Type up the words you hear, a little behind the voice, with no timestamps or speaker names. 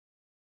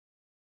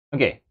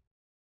Okay,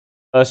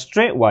 a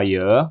straight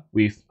wire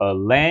with a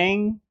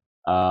length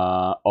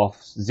of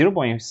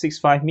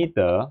 0.65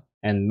 meter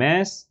and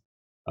mass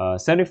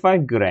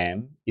 75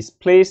 gram is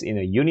placed in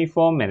a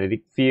uniform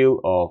magnetic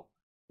field of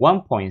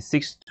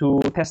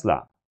 1.62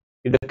 Tesla.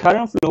 If the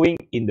current flowing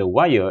in the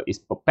wire is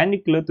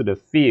perpendicular to the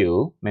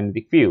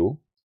magnetic field,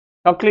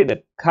 calculate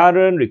the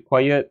current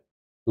required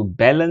to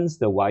balance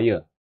the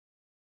wire.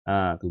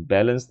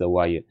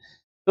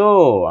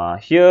 So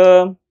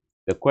here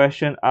the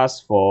question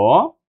asks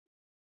for.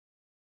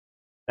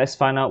 Let's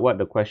find out what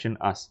the question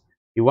asks.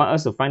 You want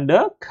us to find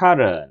the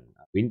current.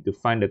 We need to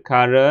find the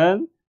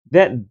current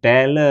that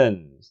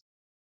balance.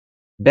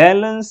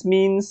 Balance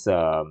means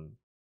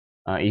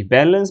if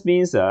balance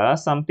means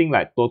something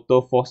like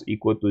total force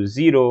equal to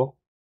 0.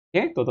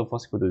 Okay, total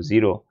force equal to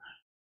 0.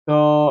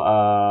 So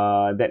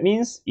that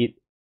means it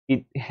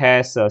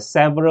has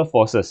several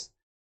forces.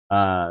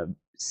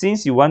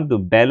 Since you want to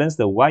balance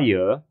the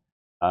wire,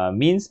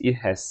 means it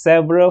has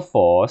several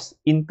forces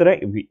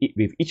interact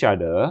with each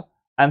other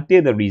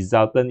until the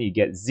resultant you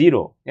get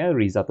 0. Yeah,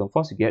 resultant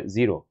force you get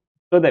 0.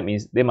 So that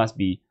means there must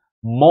be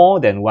more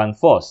than one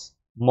force.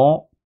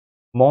 More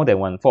than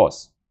one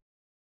force.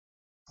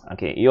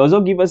 Okay, it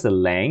also give us the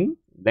length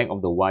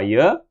of the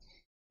wire.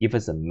 Give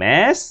us a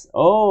mass.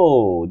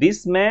 Oh,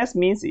 this mass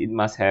means it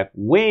must have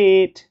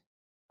weight.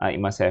 It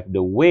must have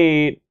the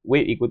weight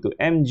equal to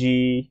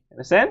mg.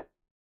 Understand?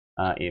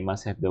 It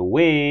must have the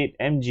weight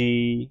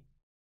mg.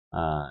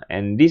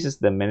 And this is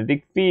the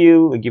magnetic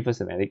field. It gives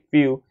us a magnetic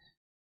field.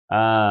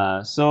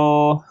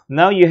 So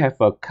now you have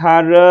a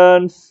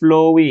current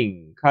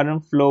flowing.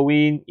 Current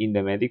flowing in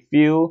the magnetic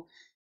field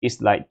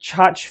is like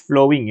charge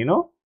flowing. You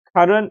know,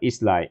 current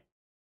is like,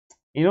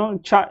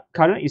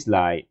 current is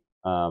like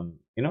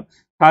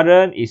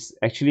current is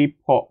actually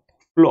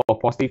flow of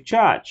positive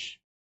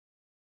charge.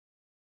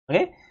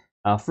 Okay,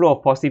 flow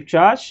of positive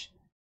charge.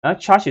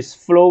 Charge is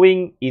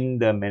flowing in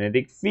the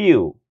magnetic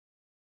field.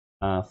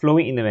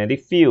 Flowing in the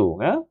magnetic field.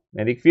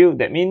 Magnetic field.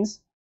 That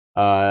means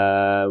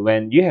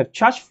when you have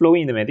charge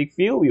flowing in the magnetic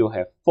field, you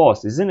have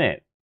force, isn't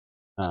it?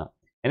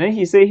 And then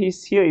he say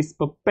here is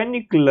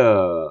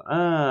perpendicular.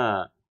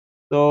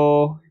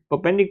 So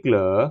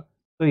perpendicular.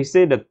 So he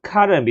said the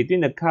current between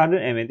the current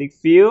and magnetic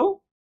field.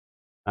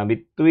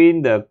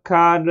 Between the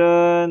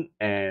current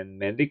and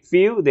magnetic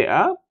field, they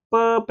are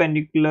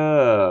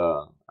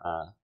perpendicular.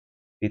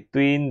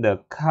 Between the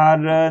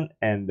current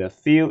and the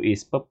field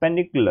is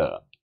perpendicular.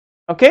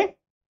 Okay.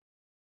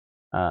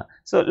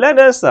 So let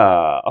us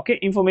okay,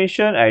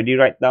 information I already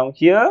write down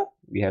here.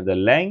 We have the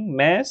length,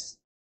 mass,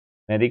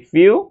 magnetic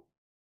field.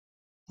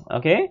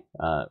 Okay.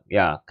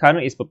 Yeah,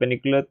 current is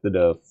perpendicular to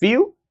the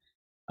field.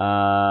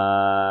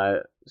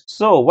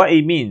 So what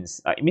it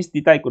means? It means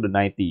theta equal to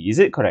 90. Is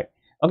it correct?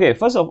 Okay,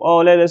 first of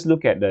all, let us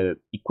look at the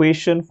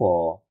equation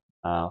for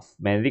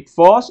magnetic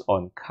force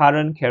on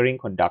current carrying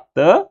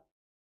conductor.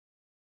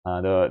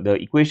 The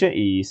equation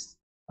is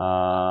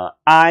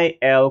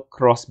IL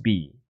cross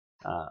B.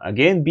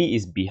 Again, B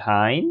is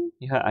behind.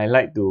 I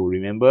like to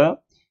remember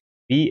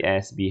B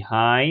as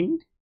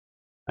behind.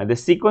 The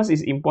sequence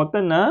is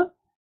important.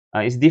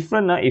 It's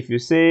different. If you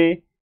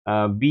say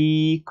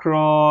B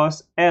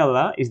cross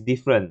L, is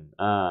different.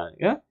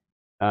 Yeah.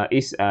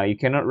 You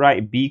cannot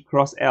write B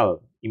cross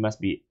L. It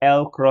must be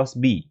L cross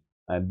B.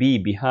 B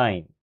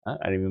behind.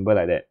 I remember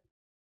like that.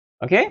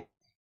 Okay.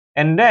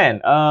 And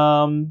then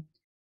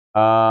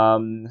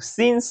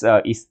since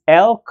it's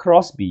L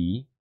cross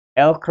B,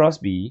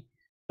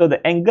 so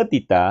the angle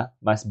theta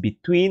must be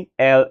between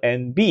L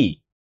and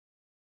B.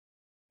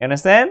 You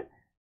understand?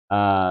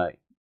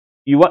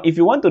 If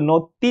you want to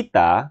know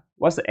theta,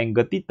 what's the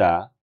angle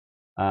theta?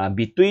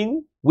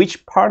 Between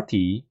which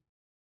party?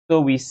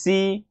 So we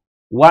see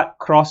what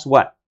cross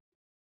what.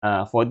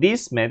 For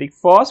this magnetic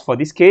force, for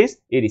this case,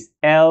 it is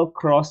L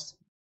cross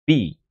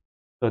B.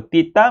 So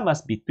theta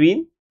must be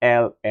between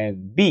L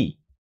and B.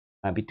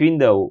 Between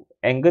the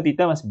angle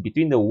theta must be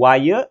between the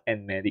wire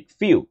and magnetic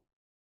field.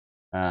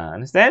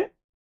 Understand?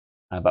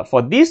 But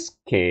for this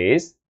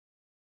case,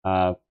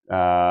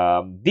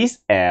 this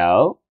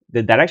L,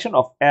 the direction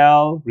of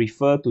L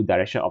refer to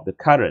direction of the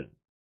current.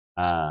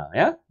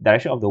 Yeah,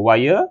 direction of the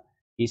wire,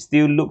 it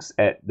still looks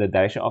at the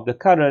direction of the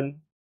current.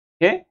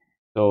 Okay,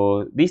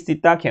 so this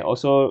theta can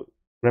also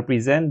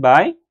represent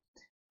by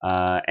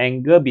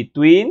angle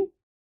between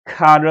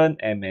current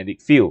and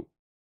magnetic field.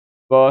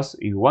 Because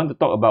if you want to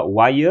talk about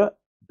wire,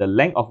 the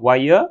length of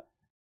wire,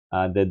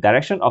 the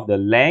direction of the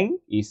length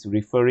is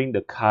referring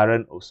the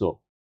current also.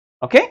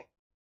 Okay.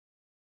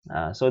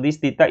 So this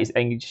theta is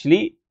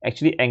actually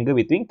angle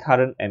between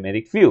current and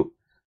magnetic field.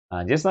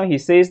 Just now he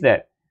says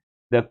that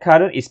the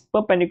current is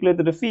perpendicular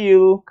to the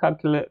field.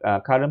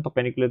 Current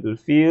perpendicular to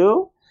the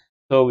field.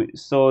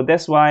 So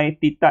that's why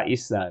theta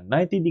is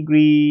 90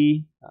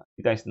 degree.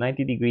 Theta is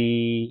 90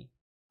 degree.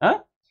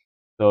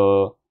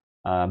 So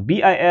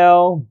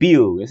BIL,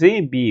 bill. You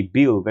see,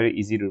 bill, very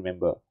easy to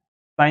remember.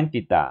 Sin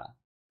theta.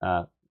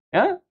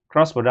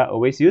 Cross product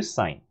always use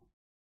sine.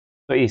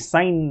 So it's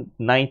sine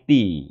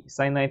 90.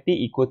 Sine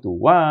 90 equal to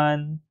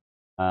 1.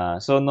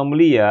 So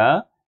normally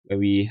when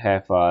we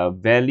have a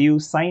value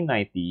sine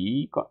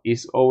 90,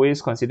 is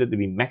always considered to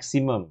be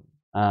maximum.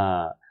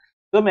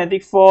 So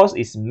magnetic force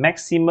is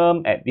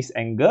maximum at this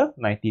angle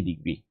 90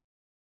 degree.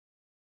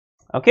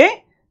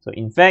 Okay, so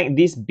in fact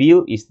this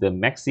bill is the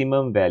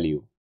maximum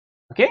value.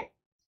 Okay,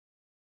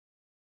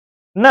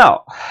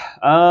 now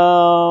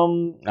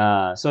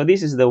so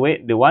this is the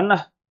way, the one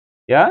lah.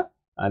 Yeah,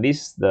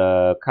 this is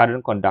the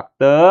current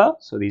conductor.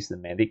 So this is the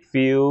magnetic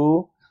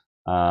field.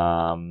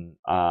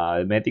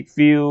 Magnetic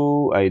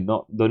field, I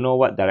don't know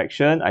what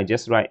direction. I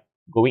just write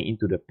going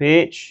into the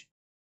page.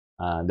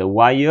 The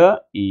wire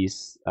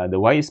is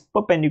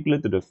perpendicular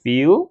to the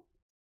field.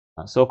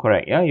 So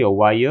correct, yeah, your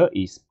wire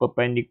is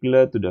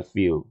perpendicular to the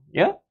field.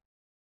 Yeah,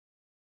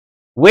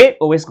 weight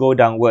always go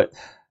downward.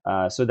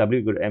 So W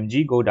equal to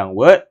mg, go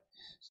downward.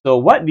 So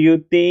what do you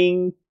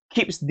think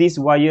keeps this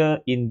wire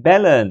in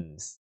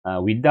balance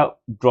without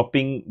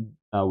dropping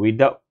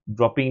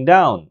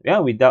down? Yeah,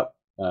 without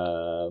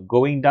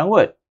going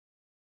downward.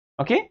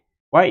 Okay,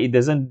 why it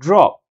doesn't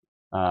drop?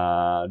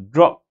 Due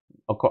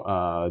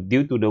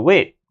to the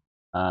weight.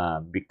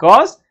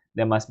 Because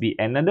there must be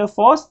another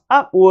force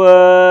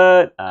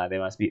upward. There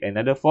must be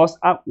another force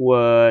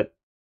upward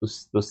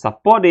to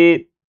support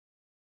it.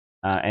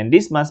 And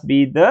this must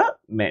be the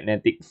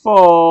magnetic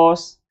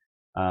force.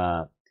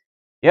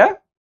 Yeah.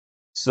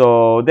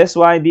 So that's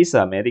why this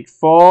magnetic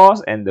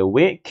force and the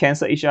weight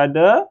cancel each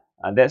other.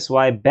 That's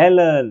why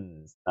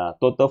balance.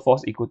 Total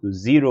force equal to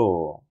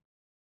 0.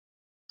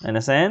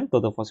 Understand?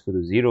 Total force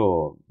equal to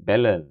 0.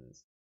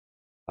 Balance.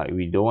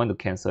 We don't want to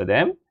cancel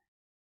them.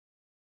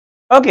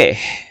 Okay.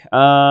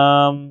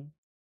 So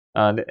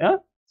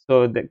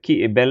the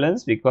key is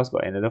balance because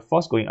got another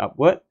force going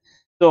upward.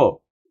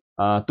 So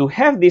to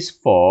have this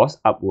force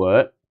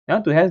upward,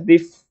 to have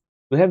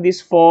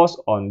this force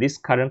on this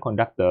current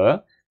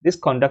conductor, this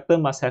conductor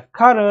must have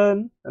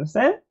current.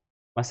 Understand?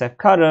 Must have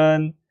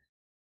current.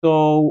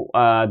 So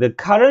the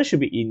current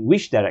should be in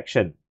which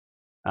direction?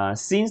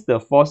 Since the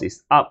force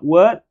is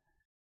upward,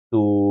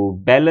 to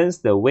balance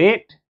the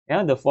weight,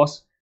 the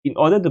force, in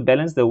order to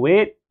balance the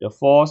weight, the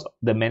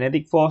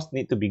magnetic force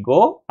need to be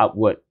go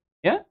upward.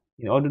 Yeah,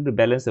 in order to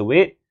balance the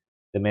weight,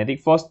 the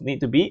magnetic force need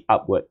to be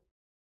upward.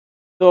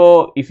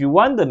 So if you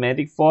want the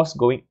magnetic force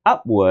going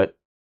upward,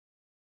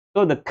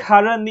 so the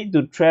current need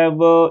to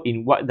travel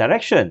in what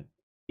direction?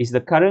 Is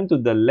the current to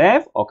the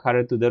left or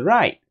current to the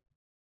right?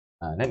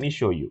 Let me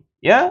show you.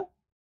 Yeah,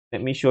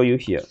 let me show you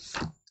here.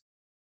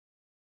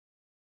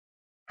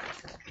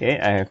 Okay,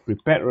 I have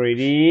prepared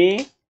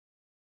already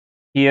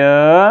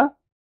here.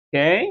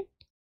 Okay,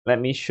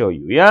 let me show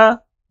you. Yeah,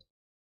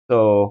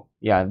 so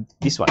yeah,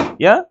 this one.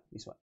 Yeah,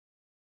 this one.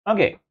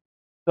 Okay,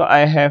 so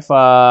I have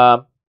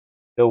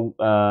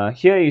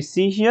here you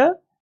see here,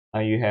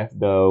 you have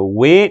the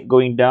weight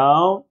going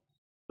down.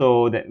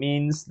 So that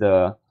means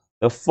the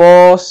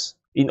force,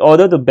 in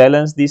order to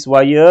balance this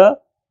wire,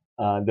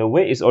 the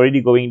weight is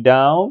already going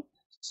down.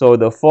 So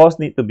the force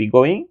need to be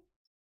going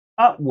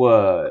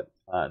upward.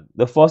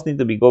 The force need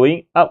to be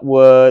going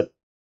upward.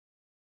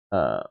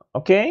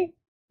 Okay,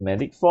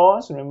 magnetic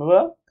force,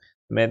 remember?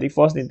 Magnetic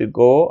force need to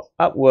go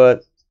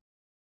upward.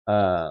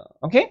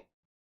 Okay.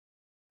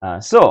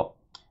 So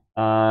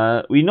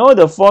we know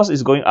the force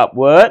is going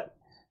upward.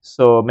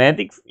 So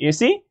magnetic, you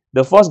see,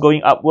 the force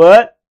going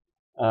upward.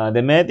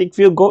 The magnetic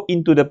field go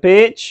into the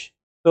page.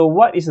 So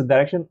what is the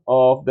direction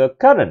of the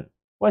current?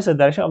 What is the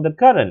direction of the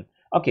current?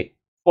 Okay.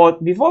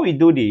 Before we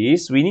do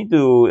this, we need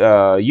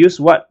to use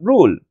what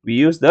rule? We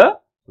use the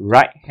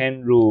right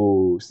hand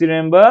rule. Still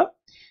remember?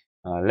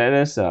 Let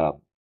us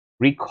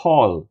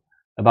recall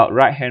about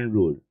right hand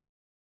rule.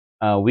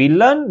 We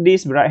learned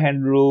this right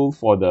hand rule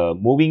for the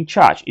moving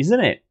charge, isn't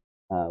it?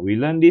 We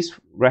learned this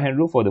right hand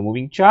rule for the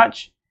moving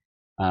charge.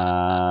 We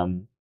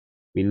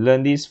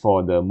learned this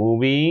for the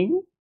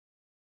moving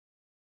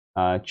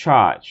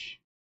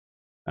charge.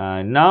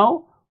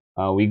 Now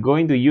we're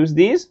going to use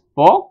this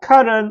for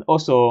current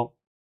also.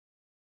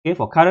 Okay,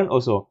 for current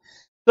also.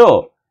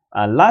 So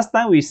last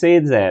time we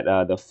said that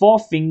the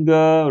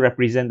forefinger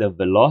represent the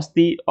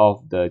velocity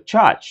of the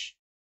charge,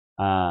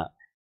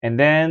 and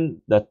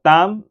then the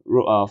thumb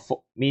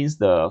means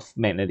the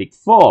magnetic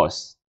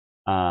force.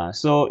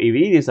 So if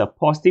it is a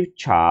positive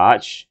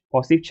charge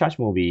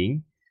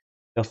moving,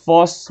 the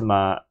force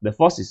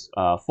is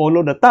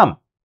follow the thumb.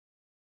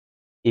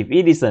 If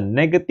it is a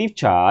negative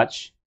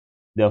charge,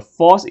 the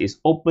force is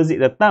opposite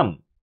the thumb.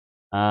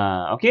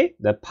 Okay,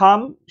 the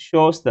palm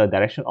shows the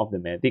direction of the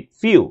magnetic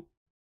field.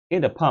 Okay,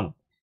 the palm.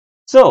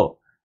 So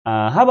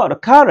how about the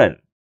current?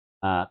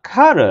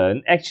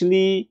 Current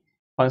actually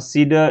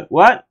considered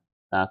what?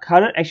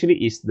 Current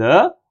actually is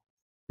the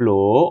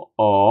flow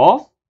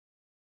of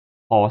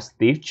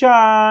positive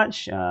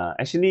charge.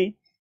 Actually,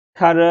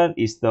 current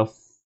is the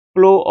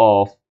flow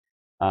of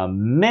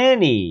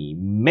many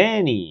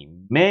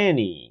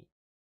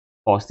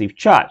positive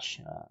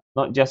charge.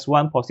 Not just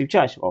one positive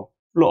charge, or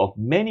flow of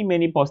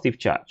many positive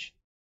charge.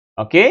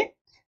 Okay,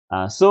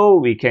 so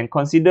we can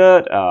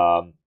consider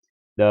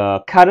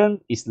the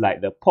current is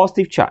like the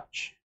positive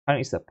charge.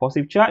 Current is the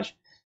positive charge.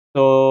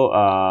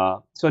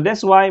 So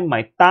that's why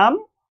my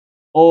thumb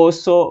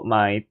also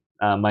my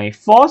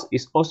force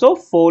is also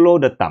follow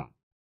the thumb.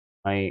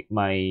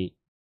 My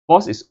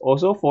force is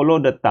also follow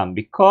the thumb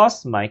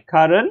because my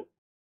current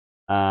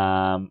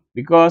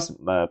because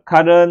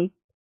current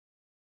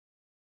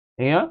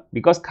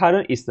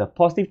is the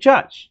positive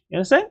charge. You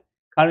understand?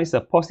 Current is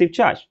a positive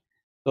charge.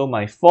 So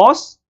my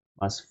force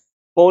must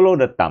follow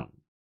the thumb.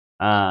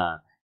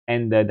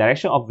 And the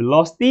direction of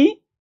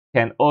velocity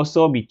can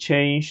also be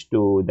changed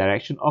to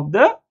direction of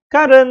the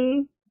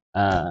current.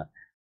 The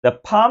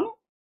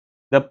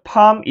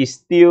pump is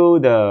still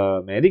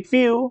the magnetic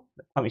field.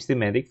 The pump is still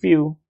magnetic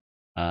field.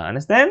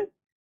 Understand?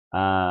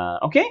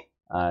 Okay.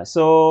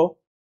 So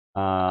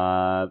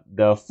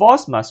the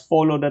force must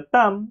follow the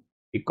thumb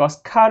because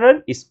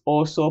current is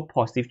also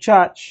positive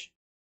charge.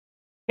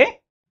 Okay.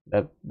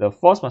 The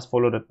force must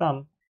follow the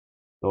thumb.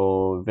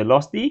 So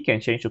velocity can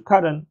change to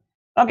current.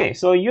 Okay.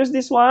 So use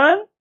this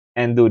one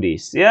and do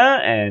this.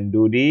 Yeah, and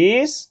do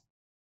this.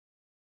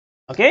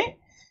 Okay.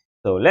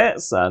 So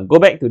let's go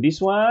back to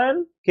this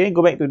one. Okay,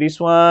 go back to this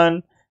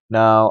one.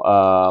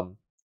 Now,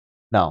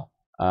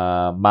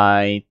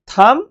 my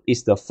thumb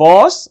is the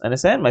force.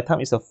 Understand? My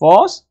thumb is the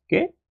force.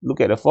 Okay, look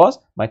at the force.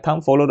 My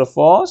thumb follow the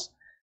force.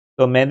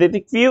 So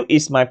magnetic field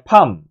is my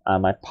palm.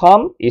 My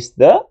palm is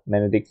the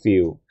magnetic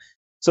field.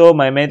 So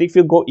my magnetic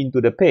field go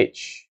into the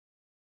page.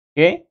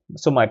 Okay,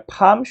 so my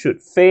palm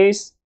should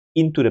face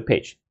into the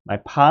page. My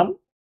palm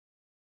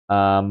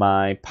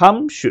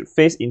should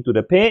face into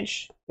the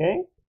page.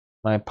 Okay,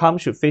 my palm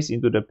should face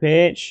into the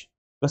page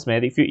because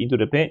magnetic field into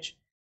the page.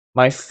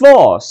 My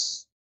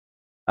force,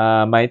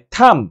 my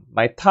thumb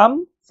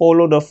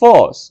follow the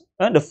force.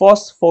 The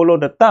force follow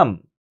the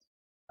thumb.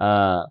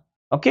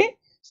 Okay.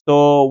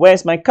 So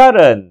where's my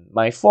current?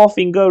 My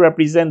forefinger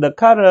represent the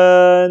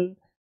current.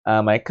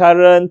 My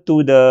current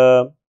to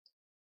the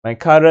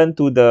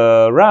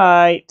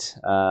right.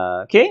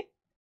 Okay.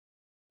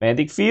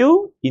 Magnetic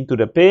field into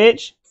the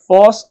page,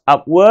 force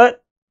upward,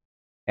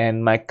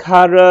 and my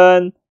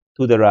current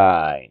to the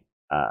right.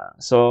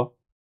 So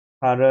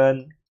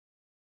current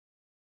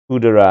to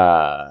the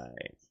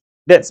right.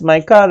 That's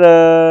my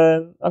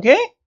current. Okay.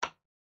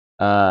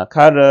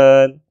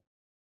 Current,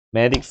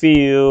 magnetic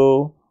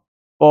field,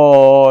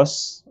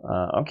 force.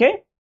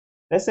 Okay.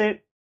 That's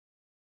it.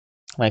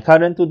 My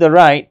current to the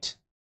right.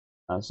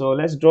 So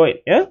let's draw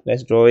it. Yeah.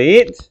 Let's draw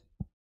it.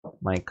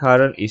 My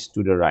current is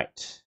to the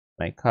right.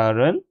 My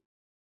current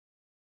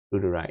to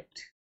the right.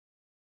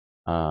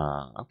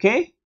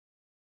 Okay.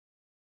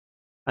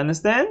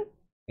 Understand?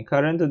 My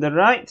current to the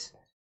right.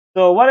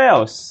 So what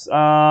else?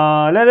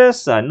 Let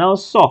us now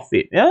solve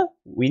it. Yeah,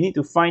 we need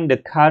to find the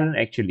current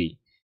actually.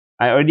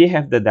 I already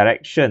have the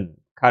direction,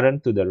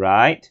 current to the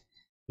right.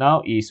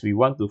 Now is we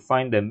want to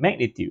find the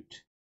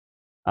magnitude.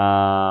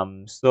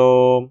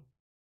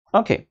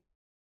 Okay.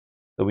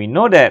 So we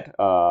know that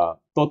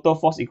total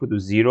force equal to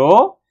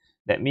 0.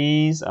 That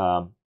means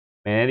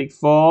magnetic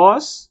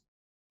force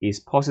is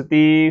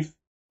positive.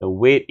 The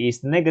weight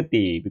is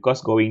negative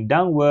because going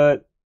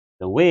downward,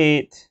 the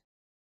weight.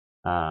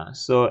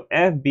 So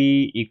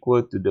FB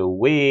equal to the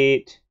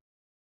weight.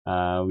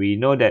 We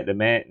know that the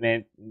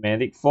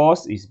magnetic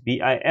force is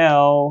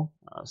BIL.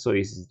 So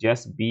it's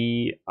just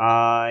BIL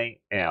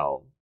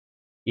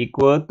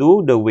equal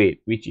to the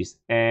weight, which is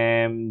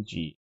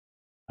mg.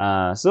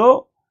 I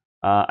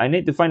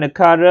need to find the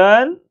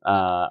current.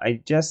 I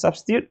just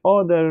substitute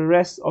all the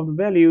rest of the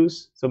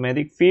values. So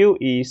magnetic field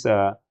is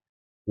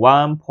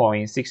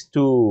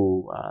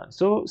 1.62.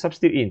 So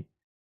substitute in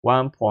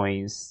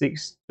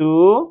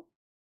 1.62.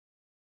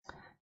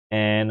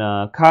 And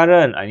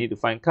current, I need to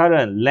find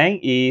current.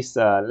 Length is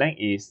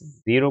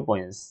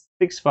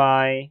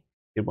 0.65.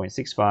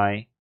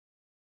 0.65.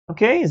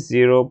 Okay,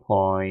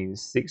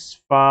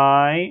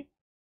 0.65.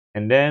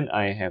 And then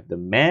I have the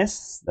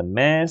mass. The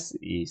mass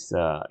is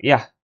the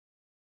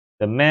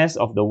mass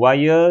of the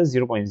wire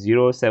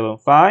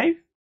 0.075.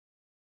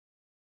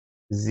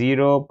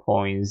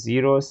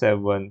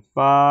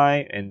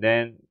 0.075, and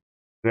then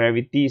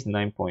gravity is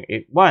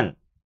 9.81.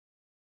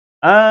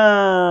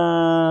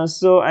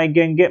 So I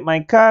can get my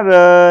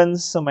current.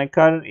 So my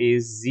current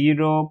is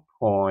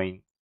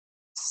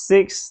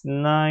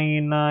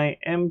 0.699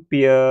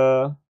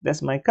 ampere.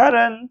 That's my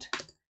current.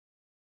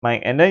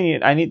 And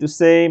then I need to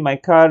say my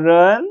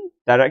current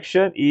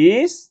direction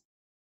is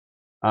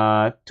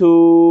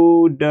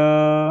to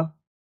the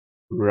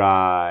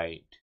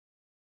right.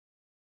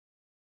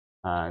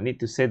 I need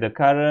to say the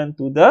current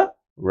to the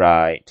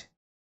right.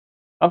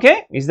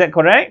 Okay, is that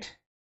correct?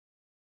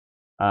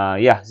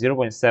 Yeah,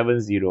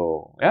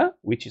 0.70, yeah,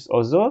 which is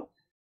also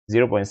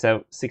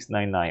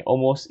 0.699,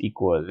 almost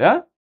equal,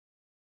 yeah,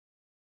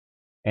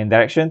 and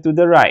direction to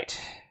the right.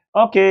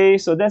 Okay,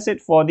 so that's it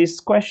for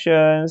these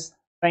questions.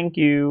 Thank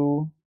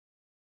you.